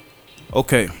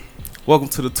Okay, welcome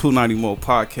to the 290 Mo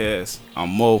podcast. I'm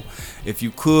Mo. If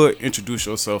you could introduce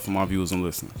yourself for my viewers and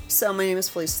listeners. So my name is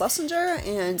Felice Schlesinger,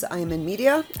 and I am in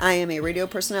media. I am a radio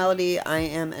personality. I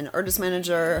am an artist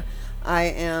manager. I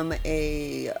am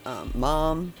a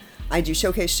mom. I do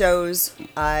showcase shows.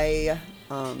 I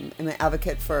am an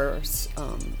advocate for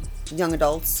young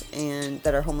adults and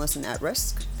that are homeless and at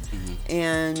risk.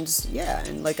 And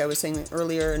like I was saying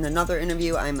earlier in another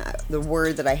interview, I'm the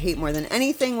word that I hate more than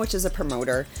anything, which is a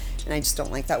promoter, and I just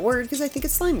don't like that word because I think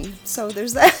it's slimy. So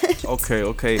there's that.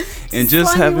 Okay. And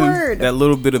just having that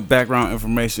little bit of background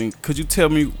information, could you tell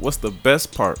me what's the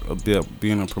best part of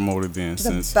being a promoter then?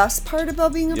 The best part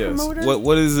about being a promoter?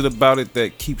 What is it about it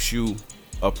that keeps you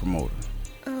a promoter?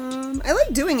 I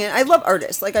like doing it. I love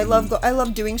artists. Like I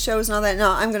love doing shows and all that. No,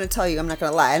 I'm gonna tell you, I'm not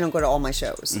gonna lie. I don't go to all my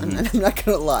shows. I'm not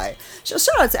gonna lie. So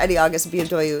shout out to Eddie August of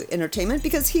BMW Entertainment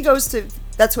because he goes to.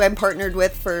 That's who I'm partnered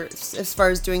with for as far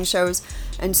as doing shows,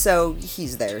 and so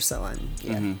he's there. So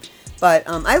I'm But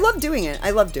I love doing it.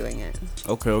 I love doing it.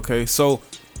 Okay. So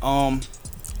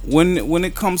when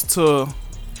it comes to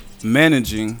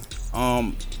managing,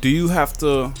 do you have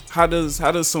to? How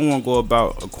does someone go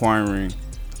about acquiring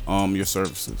your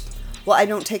services? Well,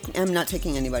 I'm not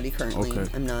taking anybody currently. Okay.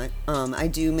 I'm not. I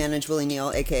do manage Willie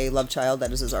Neal, aka Love Child.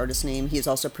 That is his artist name. He is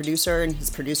also a producer, and his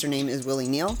producer name is Willie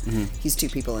Neal. He's two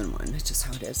people in one. It's just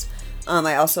how it is.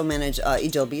 I also manage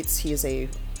Ejil Beats. He is an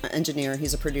engineer.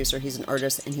 He's a producer. He's an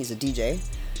artist, and he's a DJ,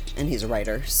 and he's a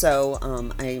writer. So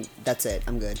that's it.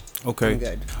 I'm good. Okay. I'm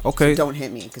good. Okay. So don't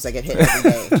hit me because I get hit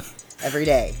every day. Every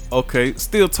day. Okay,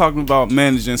 still talking about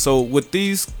managing. So with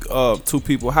these two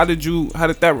people, how did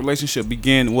that relationship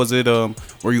begin? Was it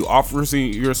were you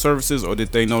offering your services, or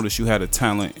did they notice you had a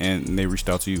talent and they reached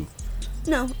out to you?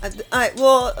 No,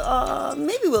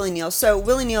 maybe Willie Neal. So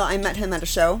Willie Neal, I met him at a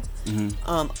show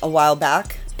a while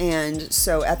back, and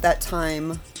so at that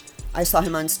time, I saw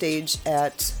him on stage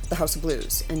at the House of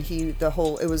Blues, and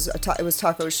it was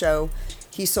Taco's show.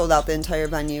 He sold out the entire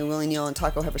venue. Willie Neal and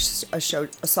Taco have a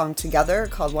song together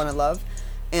called Wanna Love.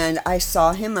 And I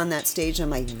saw him on that stage, and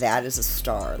I'm like, that is a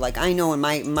star. Like, I know when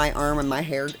my arm and my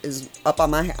hair is up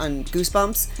on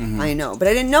Goosebumps, I know. But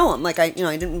I didn't know him. Like, I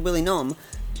didn't really know him.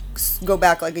 Go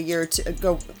back like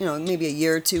maybe a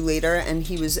year or two later, and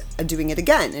he was doing it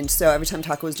again. And so every time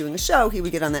Taco was doing a show, he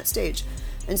would get on that stage.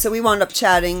 And so we wound up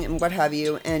chatting and what have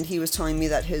you, and he was telling me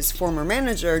that his former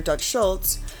manager, Dutch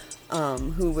Schultz,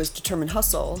 who was Determined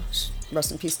Hustle,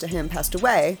 rest in peace to him, passed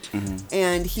away.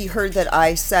 And he heard that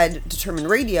I said Determined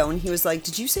Radio, and he was like,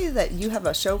 did you say that you have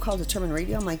a show called Determined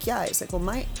Radio? I'm like, yeah. He's like, well,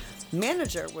 my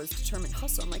manager was Determined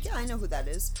Hustle. I'm like, yeah, I know who that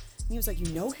is. And he was like,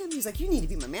 you know him? He's like, you need to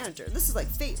be my manager. This is like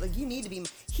fate. Like, you need to be.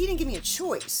 He didn't give me a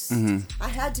choice. I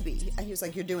had to be. And he was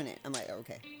like, you're doing it. I'm like,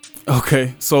 okay.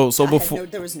 Okay, so before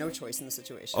there was no choice in the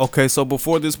situation. Okay, so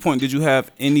before this point, did you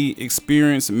have any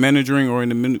experience managing or in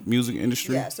the music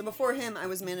industry? Yeah, so before him, I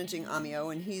was managing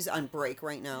Amio, and he's on break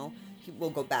right now. He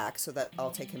will go back, so that I'll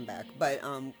take him back. But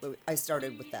I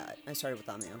started with that. I started with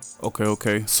Amio.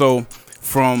 Okay. So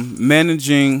from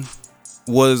managing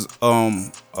was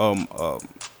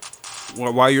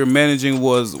while you're managing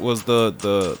was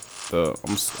the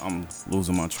I'm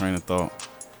losing my train of thought.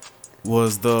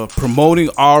 Was the promoting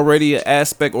already an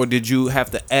aspect, or did you have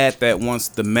to add that once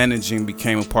the managing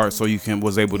became a part, so you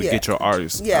was able to get your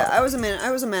artists? Yeah, I was a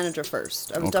manager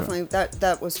first. I was definitely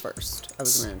that was first. I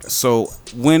was a manager. So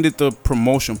when did the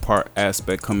promotion part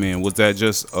aspect come in? Was that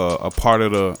just a part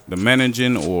of the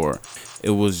managing, or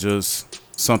it was just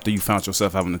something you found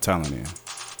yourself having the talent in?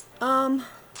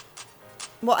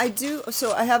 Well, I do.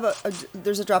 So I have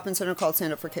there's a drop-in center called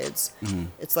Stand Up for Kids.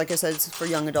 It's like I said, it's for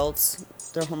young adults.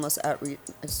 They're homeless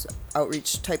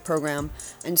outreach type program,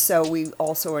 and so we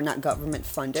also are not government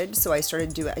funded. So I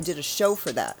did a show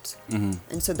for that,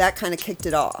 and so that kind of kicked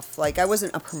it off. Like I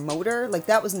wasn't a promoter, like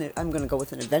that wasn't. I'm going to go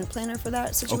with an event planner for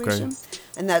that situation,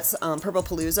 and that's Purple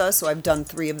Palooza. So I've done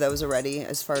 3 of those already,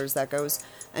 as far as that goes,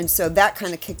 and so that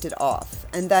kind of kicked it off.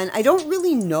 And then I don't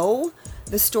really know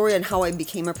the story on how I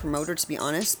became a promoter, to be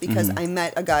honest, because I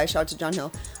met a guy, shout out to John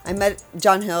Hill. I met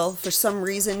John Hill. For some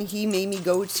reason, he made me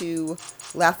go to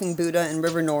Laughing Buddha in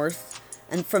River North.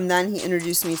 And from then, he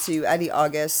introduced me to Eddie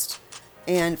August.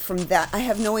 And from that, I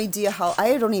have no idea how,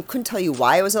 couldn't tell you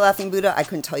why I was a Laughing Buddha. I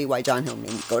couldn't tell you why John Hill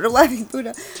made me go to Laughing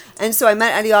Buddha. And so I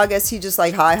met Eddie August. He just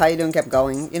like, hi, how you doing? Kept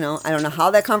going. I don't know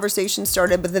how that conversation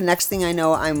started, but the next thing I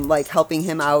know, I'm like helping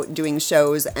him out doing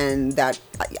shows, and that,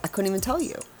 I couldn't even tell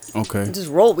you. Okay.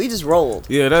 We just rolled.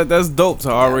 Yeah, that's dope to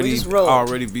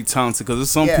already be talented, because there's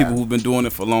some people who've been doing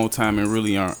it for a long time and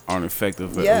really aren't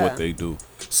effective at what they do.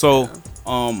 So,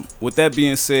 with that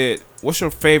being said, what's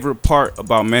your favorite part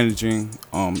about managing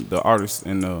the artists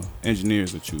and the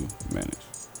engineers that you manage?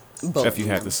 If you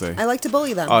had to say. I like to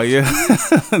bully them. Oh yeah,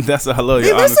 that's I love They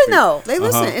your listen honesty. though. They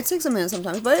listen. It takes a minute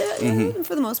sometimes, but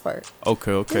for the most part,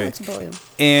 Okay, I okay. like to bully them.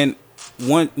 And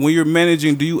when you're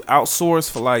managing, do you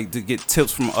outsource for like to get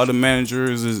tips from other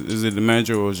managers? Is it the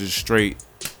manager or is it straight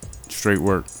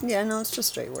work? Yeah, no, it's just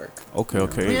straight work. Okay, I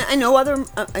okay. mean, I know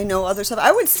other stuff.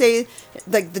 I would say,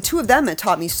 like the two of them had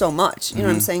taught me so much. You know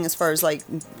what I'm saying? As far as like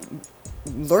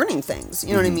learning things.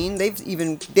 You know what I mean?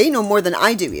 They know more than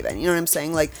I do even. You know what I'm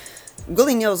saying? Like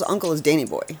Willie Neal's uncle is Danny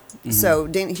Boy. So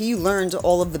he learned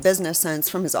all of the business sense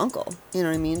from his uncle. You know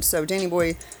what I mean? So Danny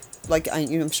Boy, like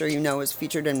I'm sure you know, is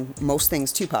featured in most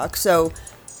things Tupac. So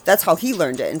that's how he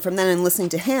learned it. And from then I'm listening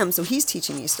to him, so he's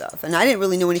teaching me stuff. And I didn't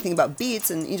really know anything about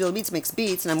beats, and Angel Beats makes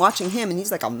beats, and I'm watching him, and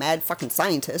he's like a mad fucking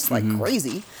scientist, like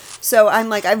crazy. So I'm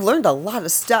like, I've learned a lot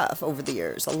of stuff over the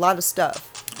years, a lot of stuff.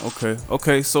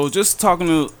 Okay. So just talking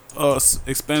to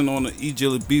expanding on the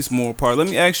Angelic Beats more part. Let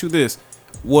me ask you this: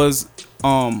 was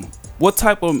what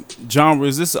type of genre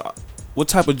is this? What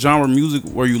type of genre music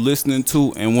were you listening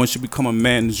to? And once you become a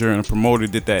manager and a promoter,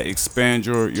 did that expand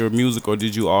your music, or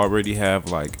did you already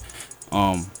have like?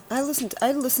 I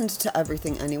listened to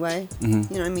everything anyway. You know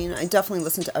what I mean? I definitely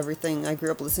listened to everything. I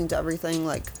grew up listening to everything,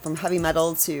 like from heavy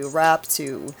metal to rap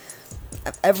to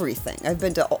everything. I've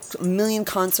been to a million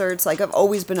concerts. Like I've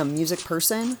always been a music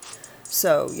person.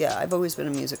 So yeah, I've always been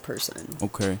a music person.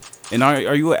 Okay. And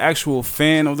are you an actual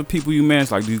fan of the people you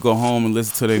manage? Like, do you go home and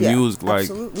listen to their music? Like,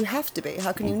 absolutely, you have to be.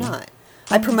 How can you not?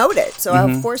 I promote it, so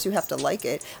of course you have to like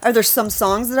it. Are there some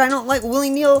songs that I don't like? Willie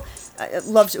Neal,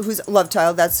 who's Love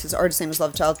Child, that's his artist name is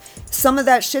Love Child. Some of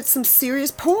that shit's some serious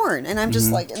porn, and I'm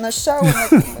just like in the shower, I'm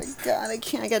like, oh my god,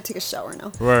 I gotta take a shower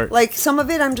now. Right. Like some of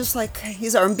it, I'm just like,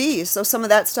 he's R&B, so some of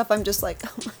that stuff, I'm just like,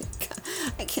 oh my god,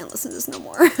 I can't listen to this no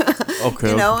more. Okay.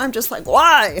 You know, I'm just like,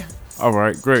 why? All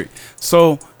right, great.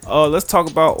 So let's talk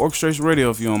about Orchestration Radio,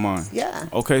 if you don't mind. Yeah.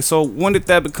 Okay, so when did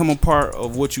that become a part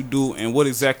of what you do, and what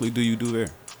exactly do you do there?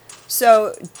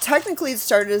 So technically, it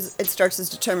starts as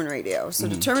Determined Radio. So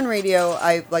Determined Radio,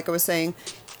 like I was saying,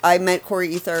 I met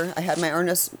Corey Ether. I had my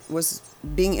Ernest was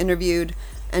being interviewed,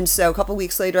 and so a couple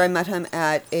weeks later, I met him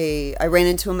I ran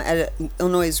into him at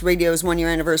Illinois Radio's 1 year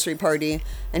anniversary party,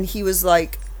 and he was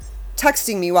like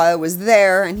texting me while I was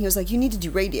there, and he was like, you need to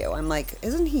do radio. I'm like,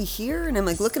 isn't he here? And I'm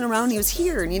like looking around, he was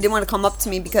here, and he didn't want to come up to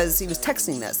me because he was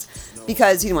texting this,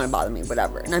 because he didn't want to bother me,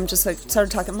 whatever. And I'm just like,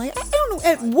 started talking, I'm like, I don't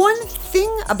know one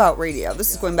thing about radio. This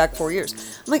is going back 4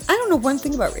 years. I'm like, I don't know one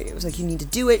thing about radio. It was like, you need to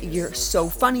do it, you're so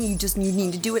funny, you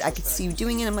need to do it, I could see you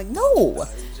doing it. I'm like, no.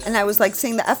 And I was like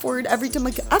saying the F word every time,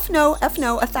 like, F no,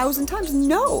 1,000 times,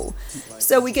 no.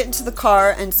 So we get into the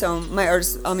car, and so my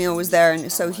artist, Amio, was there,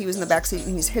 and so he was in the back seat,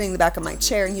 and he's hitting the back of my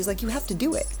chair, and he's like, you have to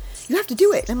do it. You have to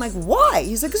do it. And I'm like, why?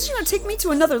 He's like, because you're going to take me to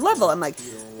another level. I'm like,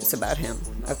 it's about him.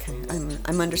 Okay,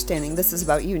 I'm understanding. This is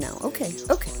about you now. Okay.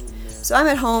 So I'm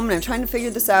at home, and I'm trying to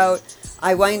figure this out.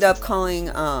 I wind up calling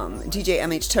DJ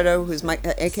MH Toto, who's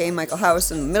aka Michael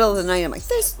House, in the middle of the night. I'm like,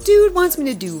 this dude wants me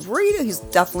to do radio. He's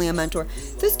definitely a mentor.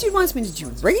 This dude wants me to do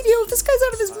radio. This guy's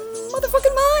out of his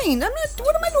motherfucking mind.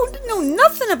 What am I doing? I know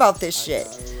nothing about this shit.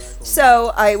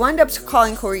 So I wind up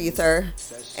calling Corey Ether,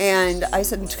 and I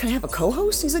said, can I have a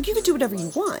co-host? He's like, you can do whatever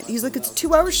you want. He's like, it's a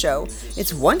 2-hour show.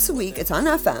 It's once a week. It's on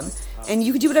FM, and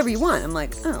you can do whatever you want. I'm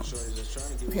like, oh.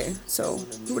 Okay, so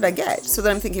who would I get? So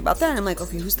then I'm thinking about that, and I'm like,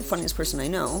 okay, who's the funniest person I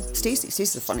know? Stacy.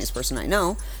 Stacy's the funniest person I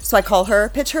know. So I call her,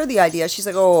 pitch her the idea. She's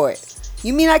like, oh, wait.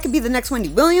 You mean I could be the next Wendy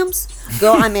Williams?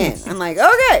 Go, I'm in. I'm like,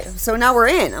 okay. So now we're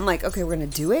in. I'm like, okay, we're going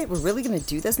to do it? We're really going to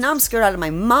do this? Now I'm scared out of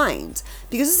my mind,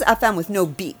 because this is FM with no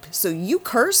beep. So you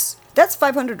curse, that's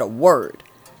 500 a word.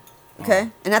 Okay?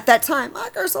 Oh. And at that time, I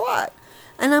curse a lot.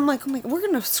 And I'm like, we're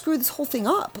going to screw this whole thing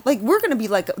up. Like, we're going to be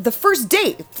like the first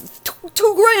date,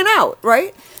 $2,000 out,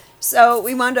 right? So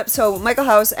we wound up, so Michael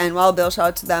House and Wild Bill, shout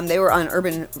out to them. They were on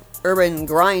Urban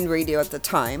Grind Radio at the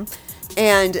time.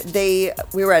 And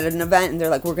we were at an event, and they're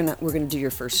like, we're gonna do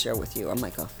your first show with you. I'm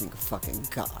like, oh, thank fucking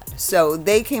God. So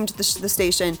they came to the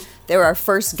station. They were our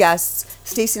first guests.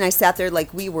 Stacy and I sat there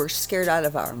like we were scared out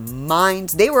of our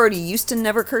minds. They were already used to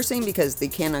never cursing because they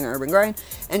can on Urban Grind.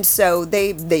 And so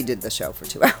they did the show for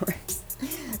 2 hours.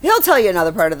 He'll tell you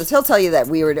another part of this. He'll tell you that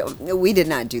we did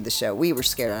not do the show. We were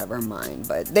scared out of our mind,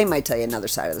 but they might tell you another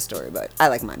side of the story. But I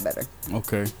like mine better.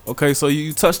 Okay. So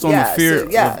you touched on the fear,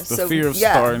 fear of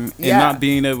starting and not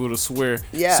being able to swear.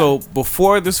 Yeah. So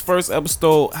before this first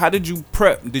episode, how did you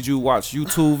prep? Did you watch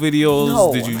YouTube videos?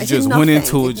 No, did you I just did went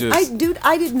into it?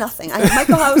 I did nothing. I had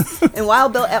Michael House and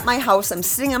Wild Bill at my house. I'm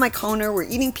sitting on my counter. We're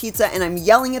eating pizza, and I'm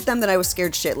yelling at them that I was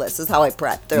scared shitless. This is how I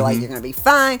prepped. They're like, "You're gonna be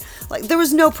fine." Like there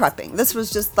was no prepping. This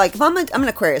was just like, if I'm an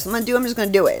Aquarius, I'm just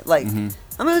gonna do it. Like I'm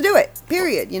gonna do it.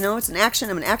 Period. You know, it's an action.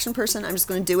 I'm an action person. I'm just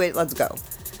gonna do it. Let's go.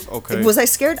 Okay. Was I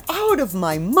scared? Out of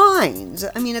my mind.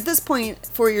 I mean, at this point,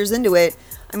 4 years into it,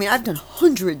 I mean, I've done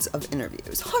hundreds of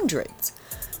interviews. Hundreds.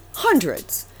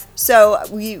 So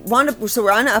we're on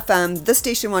FM. This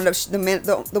station wound up,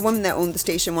 the woman that owned the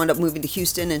station wound up moving to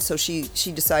Houston, and so she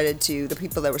decided to, the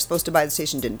people that were supposed to buy the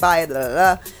station didn't buy it,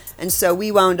 and so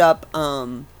we wound up,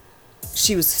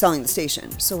 she was selling the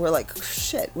station. So we're like,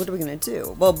 shit, what are we going to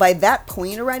do? Well, by that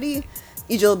point already,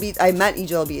 I met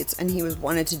E.J.L. Beats, and he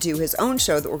wanted to do his own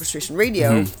show, the Orchestration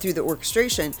Radio, through the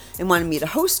orchestration, and wanted me to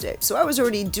host it. So I was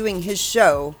already doing his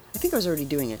show. I think I was already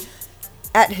doing it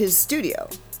at his studio.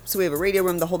 So we have a radio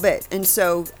room, the whole bit. And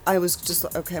so I was just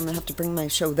like, okay, I'm going to have to bring my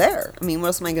show there. I mean, what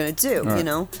else am I going to do, you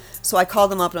know? So I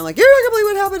called him up, and I'm like, you're not going to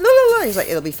believe what happened. Blah, blah, blah. He's like,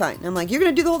 it'll be fine. And I'm like, you're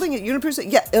going to do the whole thing? You're going to produce it?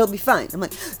 Yeah, it'll be fine.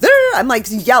 I'm like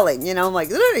yelling, you know? I'm like,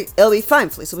 it'll be fine,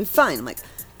 Felice. It'll be fine. I'm like,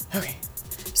 okay.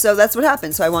 So that's what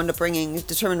happened. So I wound up bringing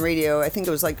Determined Radio, I think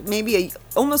it was like maybe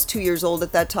almost 2 years old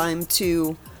at that time,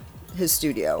 to his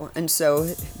studio. And so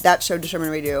that show,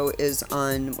 Determined Radio, is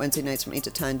on Wednesday nights from 8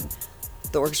 to 10.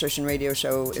 The Orchestration Radio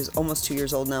show is almost 2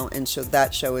 years old now, and so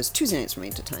that show is Tuesday nights from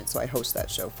 8 to 10. So I host that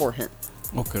show for him.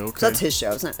 Okay. So that's his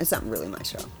show. It's not really my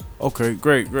show. Okay,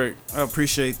 great. I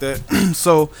appreciate that.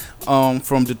 So,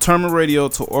 from Determined Radio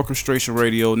to Orchestration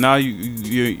Radio, now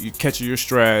you catching your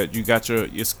stride. You got your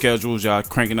schedules. Y'all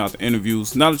cranking out the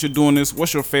interviews. Now that you're doing this,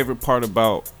 what's your favorite part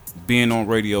about being on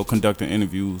radio, conducting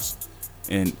interviews,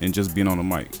 and just being on the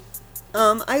mic?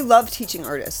 I love teaching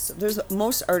artists.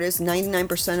 Most artists,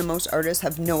 99% of most artists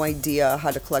have no idea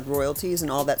how to collect royalties and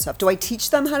all that stuff. Do I teach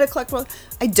them how to collect royalties?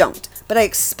 I don't. But I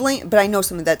explain, but I know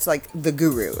someone that's like the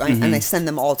guru, and I send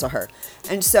them all to her.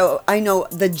 And so I know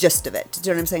the gist of it. Do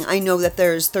you know what I'm saying? I know that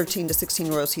there's 13 to 16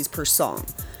 royalties per song.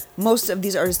 Most of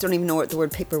these artists don't even know what the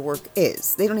word paperwork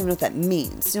is. They don't even know what that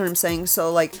means. Do you know what I'm saying?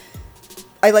 So like,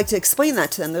 I like to explain that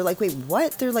to them. They're like, wait,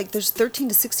 what? They're like, there's 13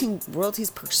 to 16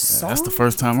 royalties per song? That's the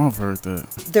first time I've heard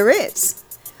that. There is.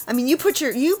 I mean, you put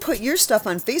your stuff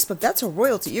on Facebook, that's a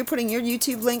royalty. You're putting your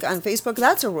YouTube link on Facebook,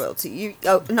 that's a royalty.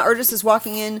 An artist is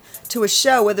walking in to a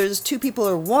show, whether there's 2 people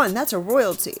or 1, that's a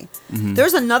royalty.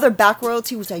 There's another back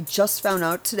royalty, which I just found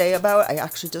out today about. I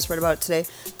actually just read about it today.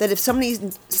 That if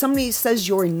somebody says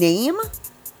your name,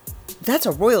 that's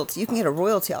a royalty. You can get a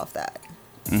royalty off that.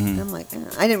 And I'm like,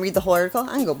 I didn't read the whole article.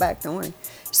 I can go back, don't worry.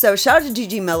 So shout out to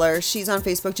Gigi Miller. She's on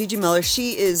Facebook. Gigi Miller,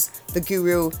 she is the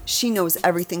guru. She knows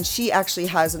everything. She actually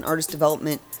has an artist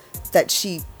development that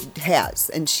she has,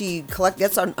 and she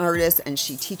gets on artists and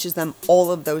she teaches them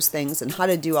all of those things and how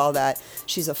to do all that.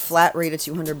 She's a flat rate of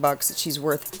 $200. She's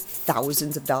worth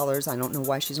thousands of dollars. I don't know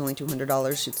why she's only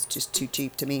 $200. It's just too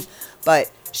cheap to me,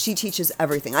 but she teaches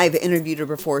everything. I've interviewed her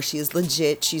before. She is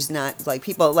legit. She's not like,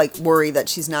 people like worry that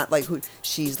she's not like who.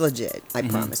 She's legit. I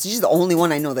promise. She's the only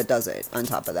one I know that does it. On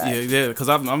top of that, yeah, because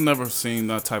I've never seen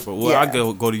that type of. Well, I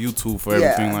go to YouTube for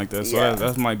everything like that. So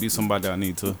that might be somebody I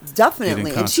need to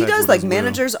definitely. And she does like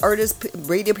managers, artists,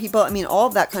 radio people. I mean, all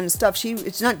of that kind of stuff.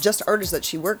 It's not just artists that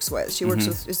she works with. She works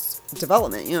with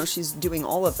development. You know, she's doing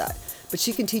all of that. But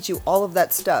she can teach you all of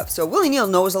that stuff. So Willie Neal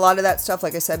knows a lot of that stuff,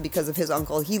 like I said, because of his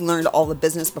uncle. He learned all the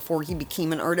business before he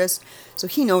became an artist. So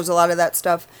he knows a lot of that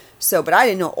stuff. So, but I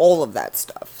didn't know all of that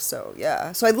stuff. So,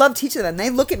 yeah. So I love teaching them. They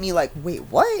look at me like, wait,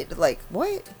 what? Like,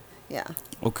 what? Yeah.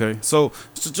 Okay. So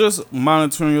just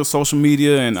monitoring your social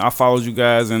media, and I followed you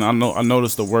guys, and I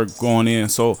noticed the work going in.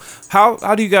 So how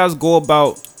do you guys go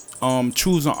about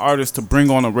choosing artists to bring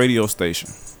on a radio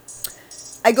station?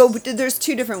 There's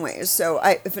 2 different ways. So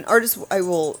if an artist,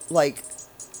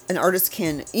 an artist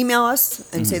can email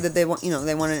us and say that they want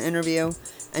an interview.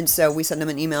 And so we send them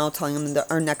an email telling them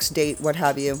our next date, what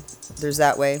have you. There's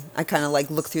that way. I kind of like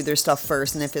look through their stuff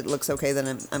first, and if it looks okay,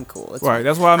 then I'm cool. It's right. fine.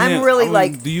 That's why I'm really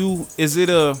like. Is it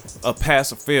a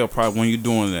pass or fail probably when you're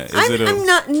doing that?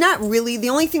 I'm not really. The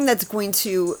only thing that's going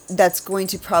to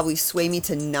probably sway me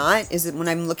to not is it when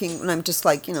I'm just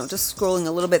like, just scrolling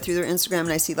a little bit through their Instagram,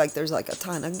 and I see like there's like a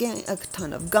ton of guns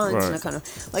and a kind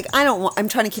of like I'm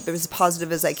trying to keep it as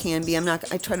positive as I can be.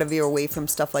 I try to veer away from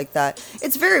stuff like that.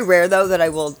 It's very rare though that I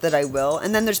will people that I will,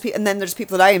 and then there's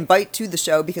people that I invite to the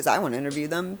show because I want to interview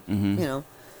them.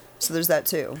 So there's that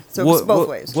too. So it's both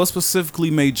ways. What specifically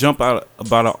may jump out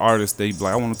about an artist that you be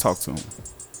like, I want to talk to him?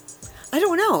 I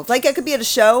don't know. Like, I could be at a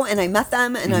show and I met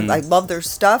them and I love their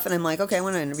stuff and I'm like, okay, I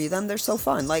want to interview them. They're so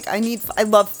fun. Like, I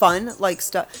love fun, like,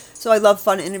 stuff. So I love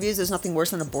fun interviews. There's nothing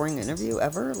worse than a boring interview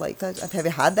ever. Like, that, have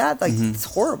you had that? Like, it's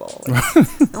horrible. Like,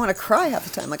 I want to cry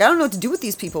half the time. Like, I don't know what to do with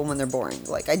these people when they're boring.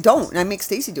 Like, I don't. And I make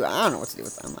Stacy do it. I don't know what to do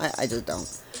with them. I just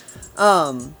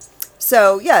don't.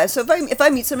 So yeah, so if I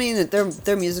meet somebody and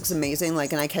their music's amazing,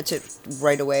 like, and I catch it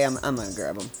right away, I'm gonna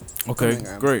grab them. Okay,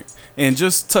 great. And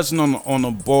just touching on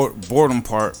the boredom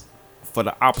part, for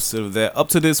the opposite of that, up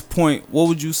to this point, what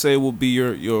would you say will be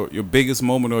your biggest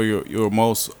moment or your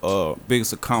most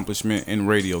biggest accomplishment in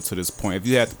radio to this point? If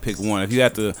you had to pick one, if you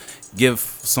had to give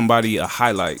somebody a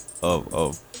highlight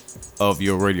of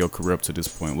your radio career up to this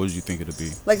point, what did you think it'd be?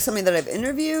 Like something that I've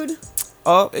interviewed.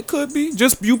 It could be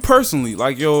just you personally,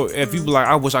 like if you be like,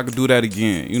 I wish I could do that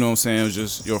again. You know what I'm saying? It was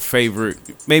just your favorite,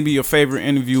 maybe your favorite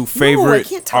interview,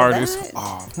 favorite artist. That.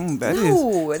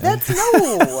 Oh,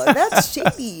 that's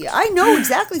shady. I know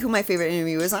exactly who my favorite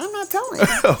interview is. I'm not telling.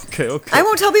 Okay. I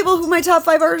won't tell people who my top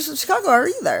 5 artists of Chicago are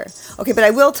either. Okay, but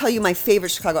I will tell you my favorite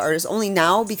Chicago artist only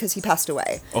now because he passed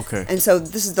away. Okay. And so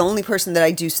this is the only person that I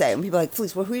do say. When people are like,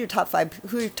 please, well, who are your top 5?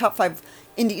 Who are your top 5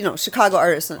 indie, Chicago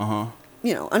artists?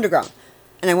 Underground.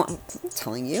 And I'm not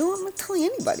telling you. I'm not telling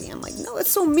anybody. I'm like, no, it's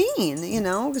so mean,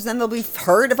 because then they'll be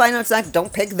hurt if I know exactly.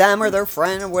 Don't pick them or their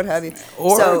friend or what have you.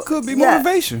 Or it could be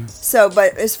motivation. So,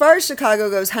 but as far as Chicago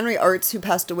goes, Henry Arts, who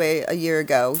passed away a year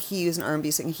ago, he was an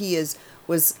R&B singer.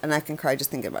 Was, and I can cry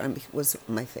just thinking about him, was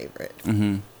my favorite.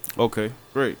 Okay,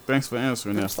 great. Thanks for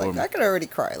answering that for me. I could already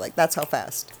cry. Like, that's how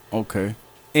fast. Okay.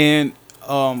 And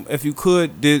if you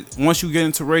could, once you get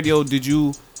into radio, did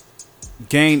you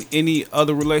gain any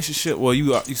other relationship? Well,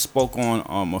 you spoke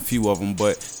on a few of them,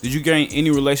 but did you gain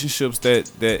any relationships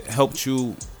that helped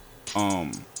you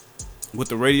with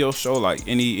the radio show? Like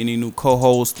any new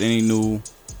co-host, any new?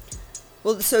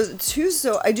 Well,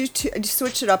 so I just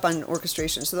switched it up on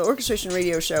orchestration. So the orchestration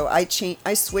radio show, I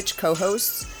switch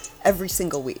co-hosts every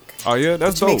single week. Oh yeah,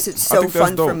 that's dope. Which makes it so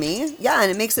fun for me. Yeah,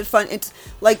 and it makes it fun. It's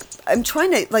like I'm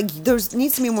trying to there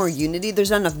needs to be more unity.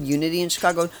 There's not enough unity in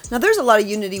Chicago. Now there's a lot of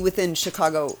unity within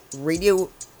Chicago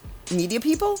radio media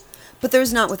people, but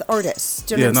there's not with artists.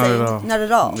 Do you know what I'm saying? Not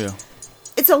at all. Yeah.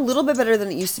 It's a little bit better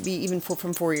than it used to be even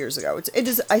from 4 years ago. It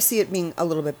is. I see it being a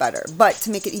little bit better. But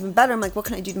to make it even better, I'm like, what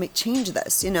can I do to change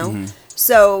this?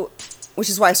 So. Which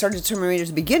is why I started Determined Radio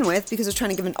to begin with, because I was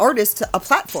trying to give an artist a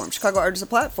platform, Chicago artists a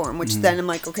platform, which then I'm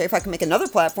like, okay, if I can make another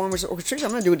platform, which is orchestration,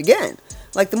 I'm going to do it again.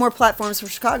 Like, the more platforms for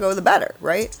Chicago, the better,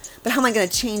 right? But how am I going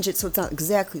to change it so it's not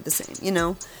exactly the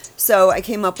same, So I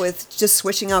came up with just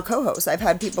switching out co-hosts. I've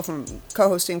had people from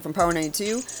co-hosting from Power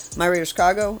 92, My Radio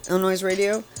Chicago, Illinois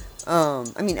Radio.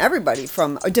 Everybody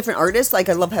from a different artist. Like,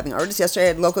 I love having artists. Yesterday I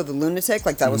had Loco the Lunatic.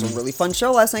 Like, that was a really fun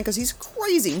show last night because he's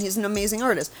crazy and he's an amazing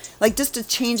artist. Like, just to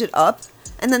change it up,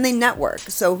 and then they network.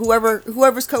 So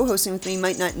whoever's co-hosting with me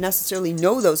might not necessarily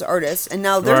know those artists, and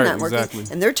now they're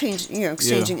networking and they're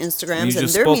exchanging Instagrams and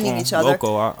they're meeting each other.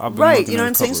 Loco, I've been right, you know what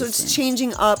I'm saying? So it's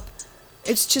changing up.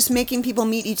 It's just making people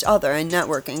meet each other and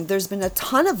networking. There's been a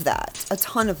ton of that,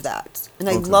 and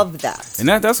I love that. And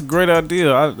that's a great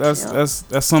idea.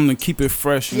 That's something to keep it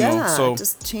fresh. So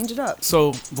just change it up.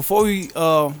 So before we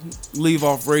leave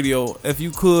off radio, if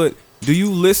you could,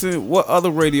 what other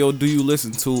radio do you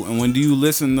listen to? And when do you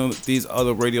listen to these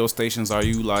other radio stations, are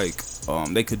you like,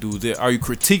 they could do this? Are you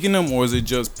critiquing them, or is it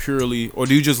just purely, or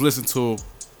do you just listen to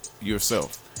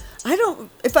yourself? I don't.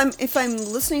 If I'm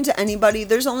listening to anybody,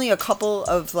 there's only a couple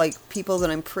of people that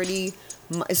I'm pretty,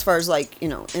 as far as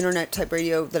internet type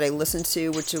radio that I listen to,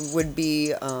 which would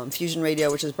be Fusion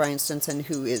Radio, which is Brian Stinson,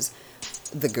 who is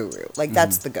the guru.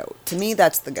 That's the GOAT. To me,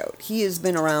 that's the GOAT. He has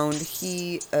been around.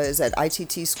 He is at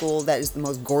ITT school. That is the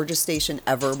most gorgeous station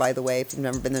ever, by the way. If you've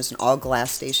never been, there's an all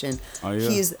glass station. Oh, yeah.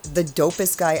 He's the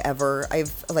dopest guy ever.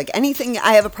 I've anything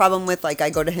I have a problem with, I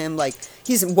go to him.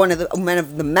 He's one of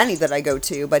the many that I go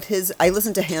to, but I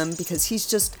listen to him because he's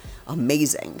just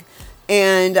amazing.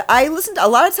 And I listen to, a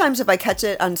lot of times if I catch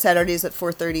it on Saturdays at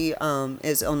 4:30,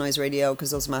 is Illinois Radio,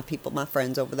 because those are my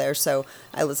friends over there. So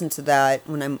I listen to that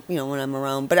when I'm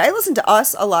around. But I listen to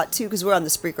us a lot too, because we're on the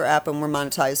Spreaker app and we're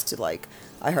monetized to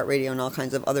iHeartRadio and all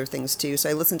kinds of other things too. So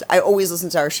I always listen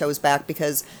to our shows back,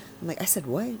 because I'm like, I said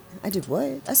what? I did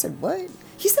what? I said what?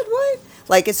 He said what?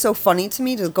 It's so funny to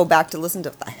me to go back to listen to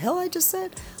what the hell I just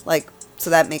said. So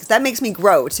that makes me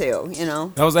grow too, you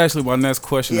know. That was actually my next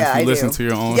question. Yeah, if you I listen do. to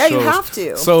your own Yeah, shows. you have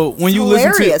to. So when It's you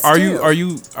listen to,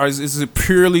 hilarious, is it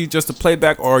purely just a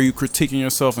playback, or are you critiquing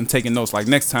yourself and taking notes? Like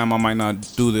next time I might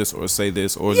not do this or say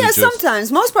this, or is Yeah, it just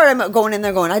sometimes. Most part, I'm going in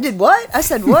there going, I did what? I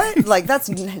said what? Like that's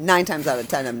 9 times out of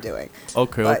 10 I'm doing.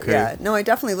 okay, But okay. yeah, no, I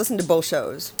definitely listen to both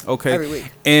shows. Okay. Every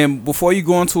week. And before you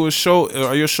go into a show,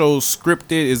 are your shows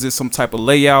scripted? Is it some type of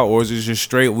layout, or is it just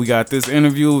straight? We got this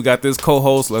interview, we got this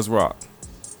co-host, let's rock.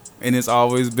 And it's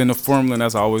always been a formula, and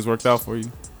that's always worked out for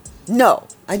you. No,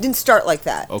 I didn't start like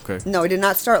that. Okay. No, I did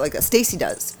not start like that. Stacy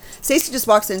does. Stacy just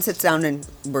walks in, sits down, and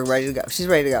we're ready to go. She's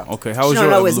ready to go. Okay, how was She your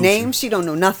don't know his evolution? name. She don't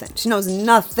know nothing. She knows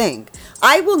nothing.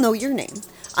 I will know your name.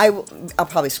 I'll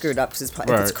probably screw it up because if it's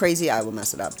Right. crazy, I will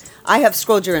mess it up. I have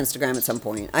scrolled your Instagram at some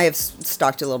point. I have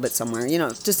stalked you a little bit somewhere, you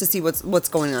know, just to see what's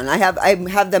going on. I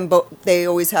have them both. They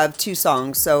always have 2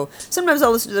 songs, so sometimes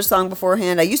I'll listen to their song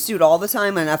beforehand. I used to do it all the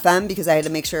time on FM because I had to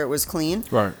make sure it was clean.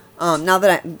 Right. Now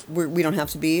that we don't have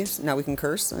to be, now we can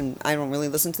curse, and I don't really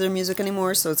listen to their music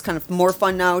anymore. So it's kind of more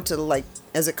fun now to like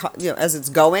as it's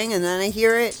going, and then I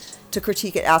hear it to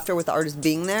critique it after with the artist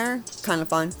being there. Kind of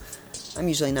fun. I'm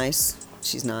usually nice.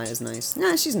 She's not as nice.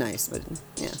 Nah, she's nice, but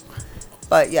yeah.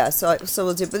 But yeah, so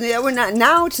we'll do. But yeah, we're not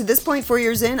now to this point. 4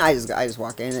 years in, I just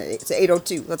walk in. It's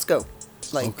 8:02. Let's go.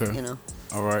 Like Okay. you know.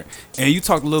 All right. And you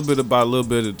talked a little bit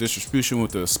of distribution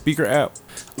with the speaker app.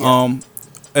 Yeah.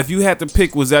 If you had to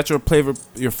pick, was that your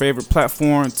favorite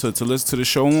platform to listen to the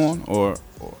show on, or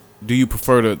do you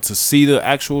prefer to see the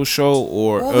actual show,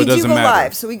 or Well, it we doesn't do go matter?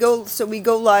 live. So we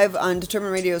go live on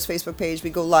Determined Radio's Facebook page.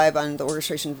 We go live on the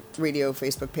Orchestration Radio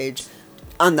Facebook page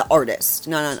on the artist,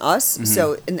 not on us. Mm-hmm.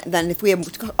 So and then if we have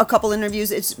a couple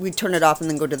interviews, we turn it off and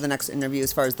then go to the next interview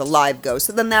as far as the live goes.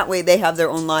 So then that way they have their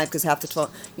own live because half the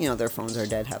their phones are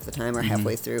dead half the time or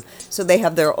halfway through. So they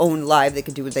have their own live. They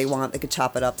could do what they want. They could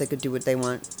chop it up. They could do what they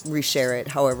want. Reshare it.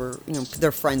 However,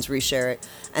 their friends reshare it.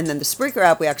 And then the Spreaker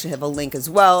app, we actually have a link as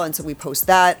well, and so we post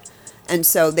that. And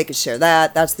so they could share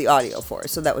that. That's the audio for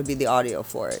it. So that would be the audio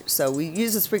for it. So we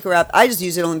use the Spreaker app. I just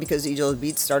use it only because Ejel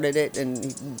Beats started it, and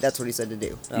that's what he said to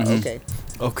do. Okay.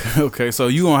 Okay. So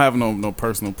you don't have no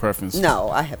personal preference. No,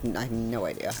 I have no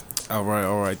idea. All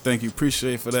right. Thank you.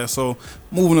 Appreciate it for that. So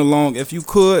moving along, if you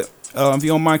could, if you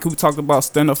don't mind, could we talk about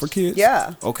Stand Up for Kids?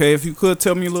 Yeah. Okay. If you could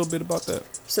tell me a little bit about that.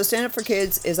 So Stand Up for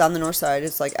Kids is on the north side.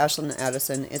 It's like Ashland and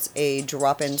Addison. It's a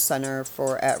drop-in center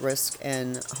for at-risk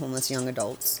and homeless young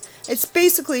adults. It's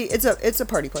basically it's a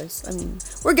party place. I mean,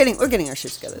 we're getting our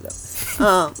shit together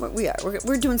though.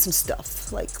 We're doing some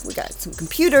stuff. Like we got some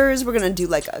computers. We're gonna do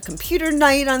like a computer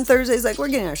night on Thursdays. Like we're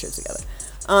getting our shit together.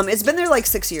 It's been there like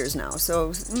 6 years now,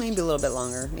 so maybe a little bit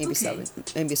longer, maybe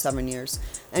 7 years.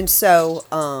 And so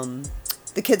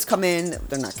the kids come in.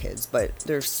 They're not kids, but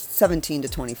they're 17 to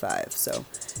 25. So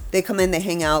they come in, they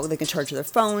hang out, they can charge their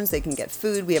phones, they can get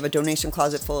food. We have a donation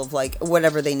closet full of like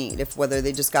whatever they need. Whether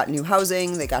they just got new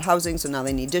housing, they got housing, so now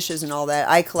they need dishes and all that.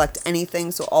 I collect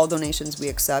anything, so all donations we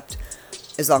accept,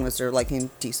 as long as they're like in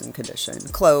decent condition.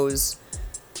 Clothes,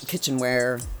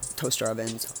 kitchenware, toaster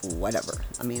ovens, whatever.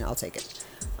 I mean, I'll take it.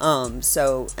 And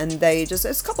they just,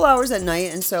 it's a couple hours at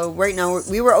night. And so right now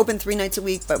we were open 3 nights a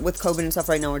week, but with COVID and stuff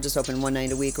right now, we're just open 1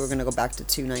 night a week. We're going to go back to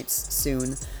 2 nights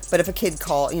soon. But if a kid and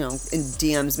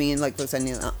DMs me and like, listen,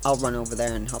 I'll run over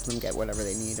there and help them get whatever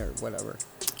they need or whatever.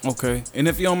 Okay. And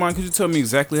if you don't mind, could you tell me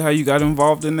exactly how you got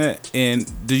involved in that?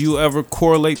 And do you ever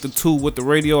correlate the two with the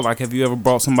radio? Like, have you ever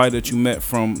brought somebody that you met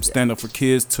from Stand Up for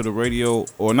Kids to the radio?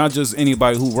 Or not just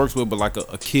anybody who works with, but like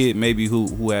a kid maybe who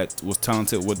was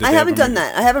talented? I haven't done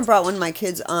that. I haven't brought one of my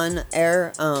kids on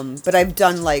air, but I've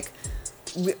done like,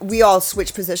 we all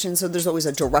switch positions, so there's always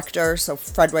a director. So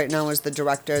Fred right now is the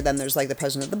director. Then there's like the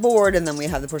president of the board, and then we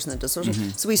have the person that does social.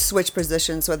 Mm-hmm. So we switch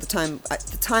positions. So at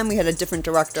the time we had a different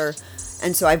director,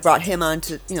 and so I brought him on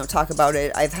to talk about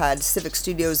it. I've had Civic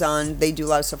Studios on. They do a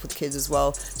lot of stuff with kids as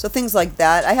well. So things like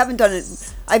that. I haven't done it.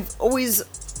 I've always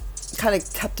kind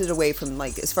of kept it away from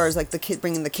like as far as like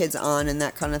bringing the kids on and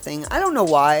that kind of thing. I don't know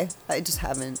why. I just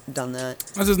haven't done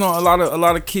that. I just know a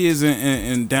lot of kids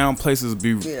in down places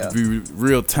be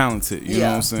real talented. You know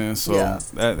what I'm saying? So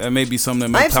that may be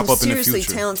something that may pop up in the future. I have some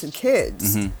seriously talented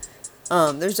kids.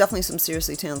 Mm-hmm. There's definitely some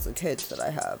seriously talented kids that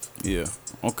I have. Yeah.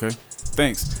 Okay.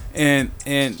 Thanks. And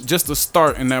just to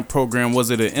start in that program, was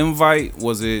it an invite?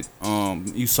 Was it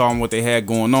you saw them what they had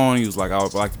going on? You was like, I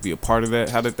would like to be a part of that.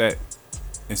 How did that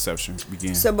inception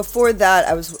begin? So before that,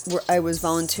 I was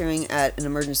volunteering at an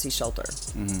emergency shelter.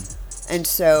 Mm-hmm. And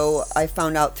so I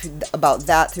found out about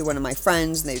that through one of my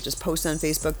friends, and they just posted on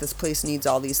Facebook, this place needs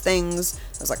all these things.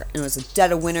 I was like, and it was a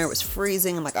dead of winter, it was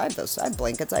freezing. I'm like, I have those, I have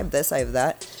blankets, I have this, I have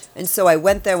that. And so I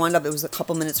went there, wound up, it was a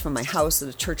couple minutes from my house at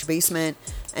a church basement.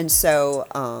 And so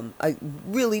a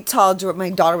really tall, my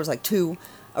daughter was like 2,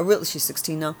 she's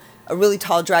 16 now. A really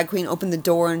tall drag queen opened the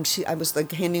door, and I was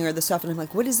like handing her the stuff, and I'm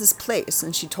like, what is this place?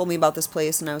 And she told me about this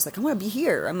place, and I was like, I want to be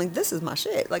here. I'm like, this is my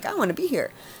shit. Like, I want to be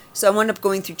here. So I wound up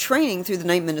going through training through the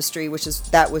night ministry,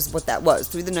 that was what that was.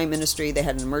 Through the night ministry, they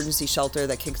had an emergency shelter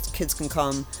that kids can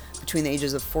come between the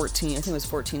ages of 14, I think it was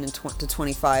 14 to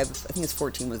 25. I think it's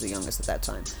 14 was the youngest at that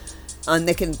time. And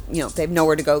they can, they have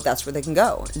nowhere to go, that's where they can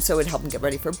go. And so it'd help them get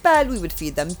ready for bed. We would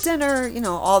feed them dinner,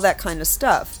 all that kind of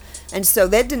stuff. And so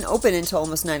that didn't open until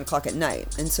almost 9 o'clock at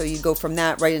night. And so you go from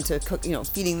that right into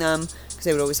feeding them, because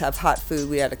they would always have hot food.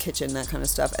 We had a kitchen, that kind of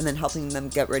stuff, and then helping them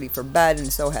get ready for bed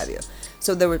and so have you.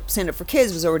 So there were Stand Up for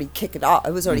Kids was already kicked off.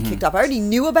 It was already kicked off. I already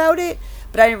knew about it,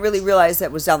 but I didn't really realize that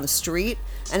it was down the street,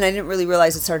 and I didn't really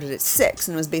realize it started at 6,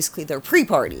 and it was basically their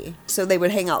pre-party. So they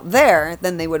would hang out there,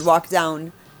 then they would walk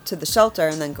down to the shelter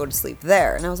and then go to sleep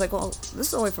there. And I was like, well, this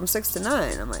is only from 6 to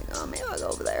 9. I'm like, oh, maybe I'll go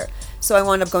over there. So I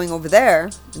wound up going over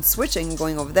there and switching and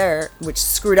going over there, which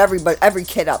screwed every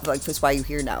kid up. Like, that's why you're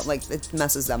here now. Like, it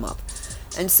messes them up.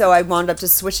 And so I wound up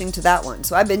just switching to that one.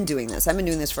 So I've been doing this. I've been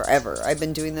doing this forever. I've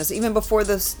been doing this even before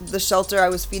the shelter. I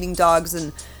was feeding dogs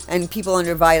and people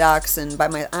under Vidox and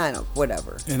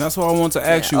whatever. And that's what I want to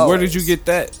ask you. always. Where did you get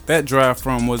that drive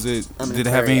from? Was it did it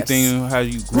have anything how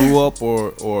you grew up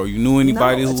or you knew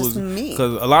anybody No, who it's was? just me.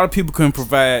 Because a lot of people can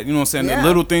provide, you know what I'm saying, Yeah. the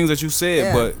little things that you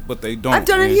said, Yeah. but they don't. I've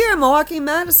done it And- here in Milwaukee and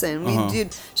Madison. We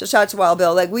did. Shout out to Wild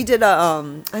Bill. Like, we did I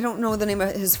don't know the name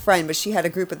of his friend, but she had a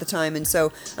group at the time, and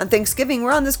so on Thanksgiving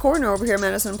we're on this corner over here in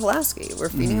Madison and Pulaski. We're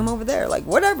feeding him over there. Like,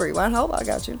 whatever you want help, I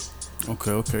got you.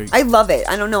 Okay. I love it.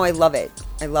 I don't know. I love it.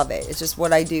 It's just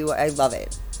what I do. I love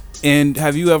it. And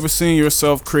have you ever seen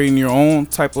yourself creating your own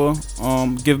type of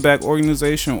give back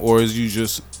organization, or is you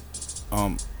just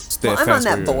steadfast? Well, I'm on where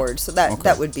that you're board, at? so that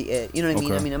Okay. would be it. You know what I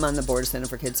mean? Okay. I mean, I'm on the board of Stand Up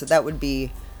for Kids, so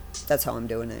that's how I'm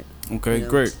doing it. Okay, you know?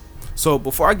 great. So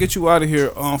before I get you out of here,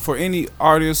 for any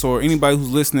artists or anybody who's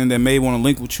listening that may want to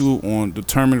link with you on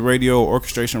Determined Radio or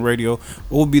Orchestration Radio,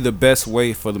 what would be the best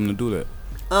way for them to do that?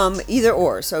 Either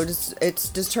or. So it's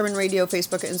Determined Radio,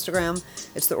 Facebook, and Instagram.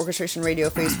 It's the Orchestration Radio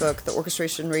Facebook, the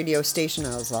Orchestration Radio Station.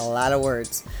 That was a lot of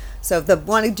words. So if they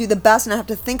want to do the best and I have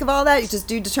to think of all that, you just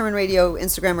do Determined Radio,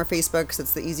 Instagram, or Facebook, because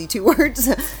it's the easy 2 words,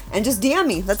 and just DM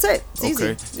me. That's it. It's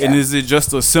Okay. easy. And Yeah. is it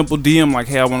just a simple DM like,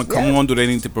 hey, I want to come Yeah. on? Do they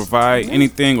need to provide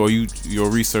anything, or your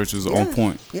research is on Yeah.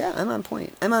 point? Yeah, I'm on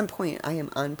point. I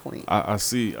am on point. I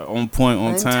see. On point,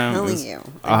 on I'm time. telling It's- you.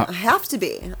 I- I have to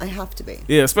be. I have to be.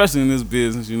 Yeah, especially in this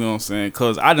business, you know what I'm saying?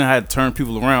 Because I didn't have to turn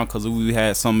people around because we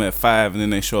had some at 5 and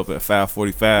then they show up at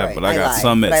 5:45. Right, But I I got lie,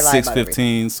 some but I at lie about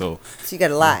 6:15. So, So you got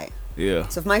to lie. yeah.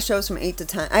 So if my show's from 8 to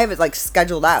 10, I have it like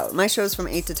scheduled out. My show's from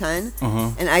 8 to 10,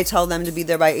 and I tell them to be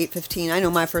there by 8:15. I know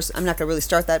I'm not gonna really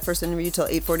start that first interview till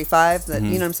 8:45. That you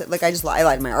know what I'm saying? Like, I just lie. I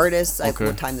lie to my artists. Okay.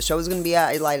 What time the show is gonna be at.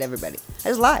 I lie to everybody. I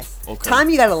just lie. Okay. Time,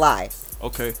 you gotta lie.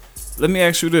 Okay. Let me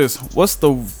ask you this. What's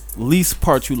the least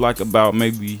part you like about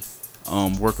maybe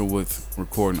working with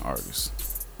recording artists?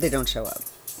 They don't show up.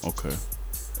 Okay.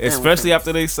 Especially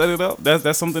after they set it up?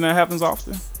 That's something that happens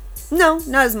often? No,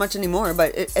 not as much anymore,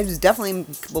 but it definitely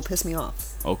will piss me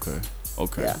off. Okay.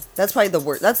 Yeah, that's probably the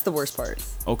worst. That's the worst part.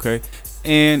 Okay.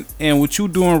 And with you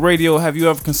doing radio, have you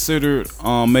ever considered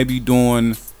maybe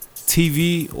doing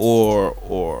TV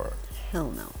or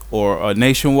Hell no. a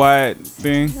nationwide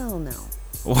thing? Hell no.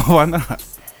 Why not?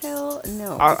 Hell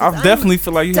no. I Because definitely I'm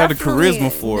feel like you had the definitely-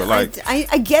 charisma for it. no, Like,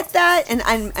 I get that,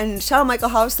 and shout out Michael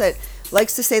House that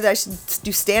likes to say that I should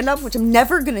do stand up, which I'm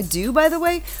never gonna do. By the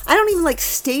way, I don't even like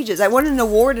stages. I won an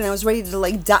award and I was ready to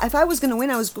like die. If I was gonna win,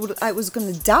 I was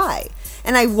gonna die,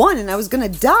 and I won and I was gonna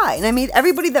die, and I made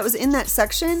everybody that was in that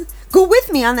section go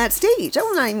with me on that stage. I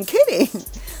was not even kidding.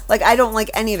 Like, I don't like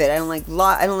any of it. I don't like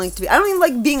I don't even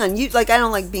like being on YouTube. Like, I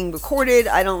don't like being recorded.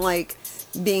 I don't like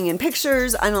being in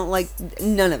pictures. I don't like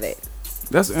none of it.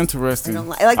 that's interesting. I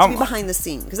like to be behind the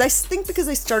scene because I think because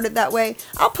I started that way,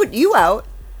 I'll put you out.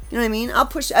 You know what I mean? I'll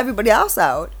push everybody else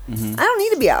out. I don't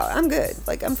need to be out. I'm good.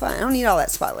 Like, I'm fine. I don't need all that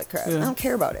spotlight crap. Yeah. I don't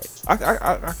care about it. I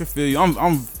can feel you.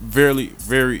 I'm very,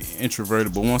 very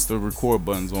introverted, but once the record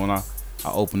button's on, I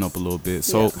open up a little bit.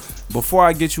 So Yeah. before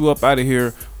I get you up out of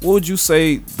here, what would you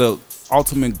say the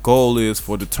ultimate goal is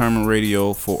for Determined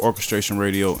Radio, for Orchestration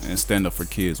Radio, and Stand Up for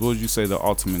Kids? What would you say the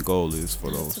ultimate goal is for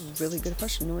That's those? a really good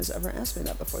question. No one's ever asked me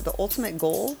that before. The ultimate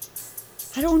goal?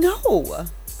 I don't know.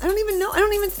 I don't even know. I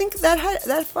don't even think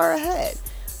that far ahead.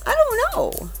 I don't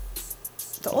know.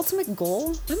 The ultimate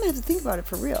goal? I'm gonna have to think about it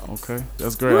for real. Okay,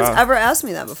 that's great. No one's ever asked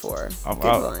me that before. I'm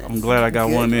glad I got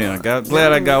Good one in. one.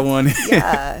 Glad I got one in.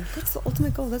 Yeah, that's the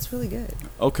ultimate goal. That's really good.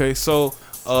 Okay, so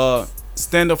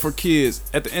stand up for kids.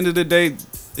 At the end of the day,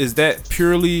 is that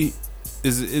purely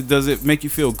does it make you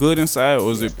feel good inside,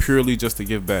 or is it purely just to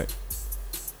give back?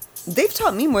 They've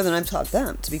taught me more than I've taught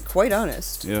them, to be quite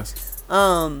honest. Yes.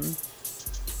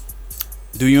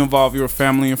 Do you involve your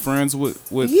family and friends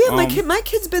with Yeah, my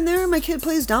kid's been there. My kid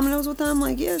plays dominoes with them.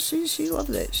 Like, yeah, she loves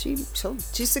it. She's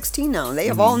 16 now. They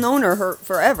have all known her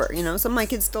forever. You know, some of my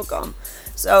kids still come.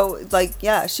 So, like,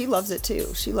 yeah, she loves it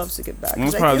too. She loves to give back. Well,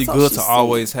 it's probably good to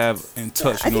always have in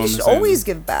touch. Yeah, I think you should always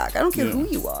give back. I don't care Yeah. who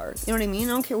you are. You know what I mean?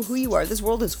 I don't care who you are. This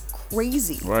world is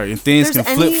crazy. Right, and things can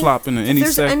flip flop in any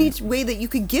there's second. any way that you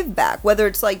could give back, whether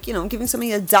it's like, you know, giving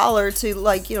somebody $1 to,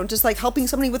 like, you know, just like helping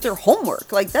somebody with their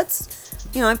homework. Like, that's,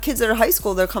 you know, I have kids that are high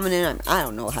school. They're coming in. I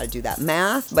don't know how to do that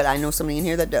math, but I know somebody in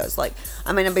here that does. Like,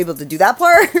 I might not be able to do that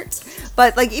part,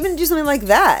 but like even do something like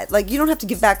that. Like, you don't have to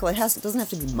give back. Like, it doesn't have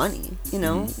to be money. You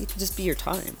know, it can just be your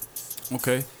time.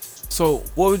 Okay, so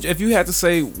what would if you had to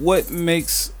say what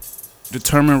makes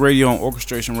Determined Radio and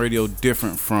Orchestration Radio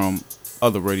different from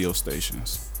other radio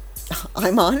stations?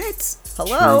 I'm on it.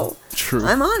 Hello. True.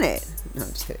 I'm on it. No, I'm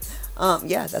just kidding.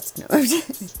 Yeah, that's no.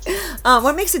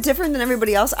 What makes it different than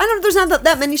everybody else? I don't know. There's not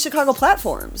that many Chicago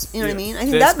platforms. You know what I mean? I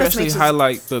think that especially makes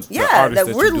highlight the yeah, artists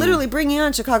that that we're you're literally doing. bringing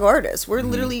on Chicago artists. We're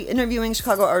literally interviewing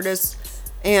Chicago artists,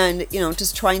 and you know,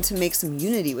 just trying to make some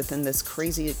unity within this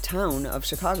crazy town of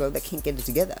Chicago that can't get it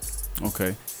together.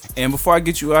 Okay, and before I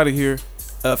get you out of here,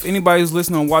 if anybody's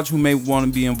listening and watching who may want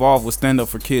to be involved with Stand Up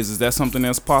for Kids, is that something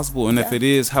that's possible? And if it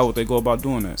is, how would they go about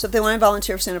doing that? So if they want to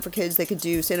volunteer for Stand Up for Kids, they could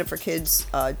do Stand Up for Kids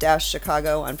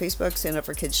Chicago on Facebook, Stand Up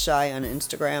for Kids Shy on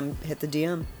Instagram. Hit the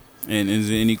DM. And is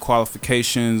there any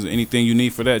qualifications, anything you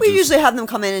need for that? We usually have them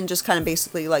come in and just kind of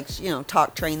basically like, you know,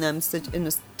 train them in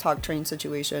this talk train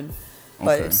situation.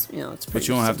 But Okay. it's, you know, it's But pretty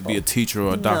you don't have to be a simple. teacher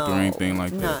or a doctor or anything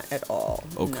like that. Not at all.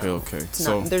 Okay, No. okay. It's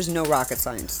So- not, there's no rocket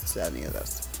science to any of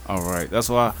this. All right, that's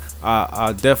why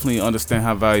I definitely understand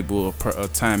how valuable a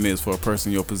time is for a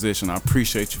person in your position. I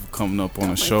appreciate you for coming up on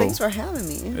the show. Thanks for having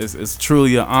me. It's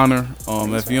truly an honor.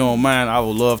 Thanks If you don't mind, I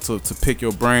would love to pick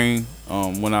your brain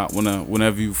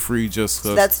whenever you're free. Just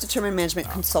So that's Determined Management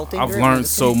Consulting. I've Group. learned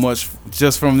so much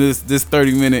just from this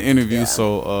 30-minute interview. Yeah.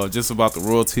 So just about the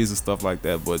royalties and stuff like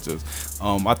that. But just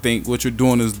I think what you're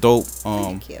doing is dope.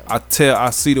 Thank you. I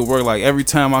see the work. Like every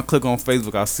time I click on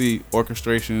Facebook, I see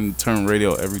Orchestration Turn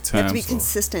Radio every time. You have to be so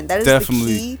consistent. That is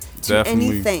definitely, the key to definitely.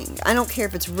 anything. I don't care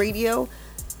if it's radio,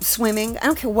 swimming. I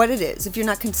don't care what it is. If you're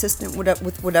not consistent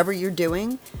with whatever you're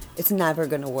doing, it's never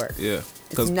going to work. Yeah, It's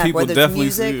because not, people whether it's definitely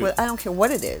music, see it. I don't care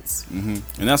what it is. And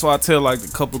that's why I tell like a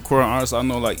couple of current artists I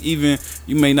know, like even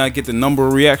you may not get the number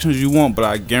of reactions you want, but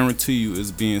I guarantee you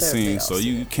it's being They seen. all So see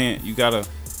you it. can't, you gotta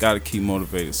keep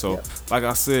motivated. So Yep. like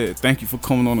I said, thank you for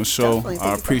coming on the show. Definitely. Thank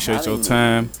I you for appreciate your having me.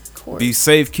 time. Of course. Be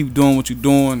safe, keep doing what you're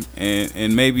doing,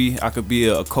 and maybe I could be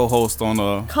a co-host on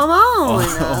a. Come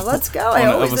on, let's go. on the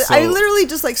I episode. literally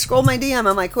just like scroll my DM.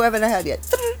 I'm like, who haven't I had yet?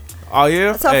 Oh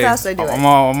yeah, That's how fast I do it. I'm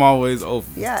always open.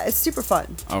 Yeah, it's super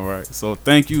fun. All right, so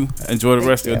thank you. Enjoy the Thank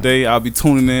rest of your you. day. I'll be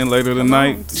tuning in later Come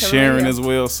tonight, on, to sharing radio. as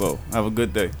well. So have a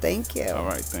good day. Thank you. All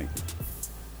right, thank you.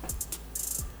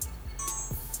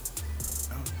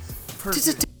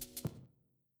 Just-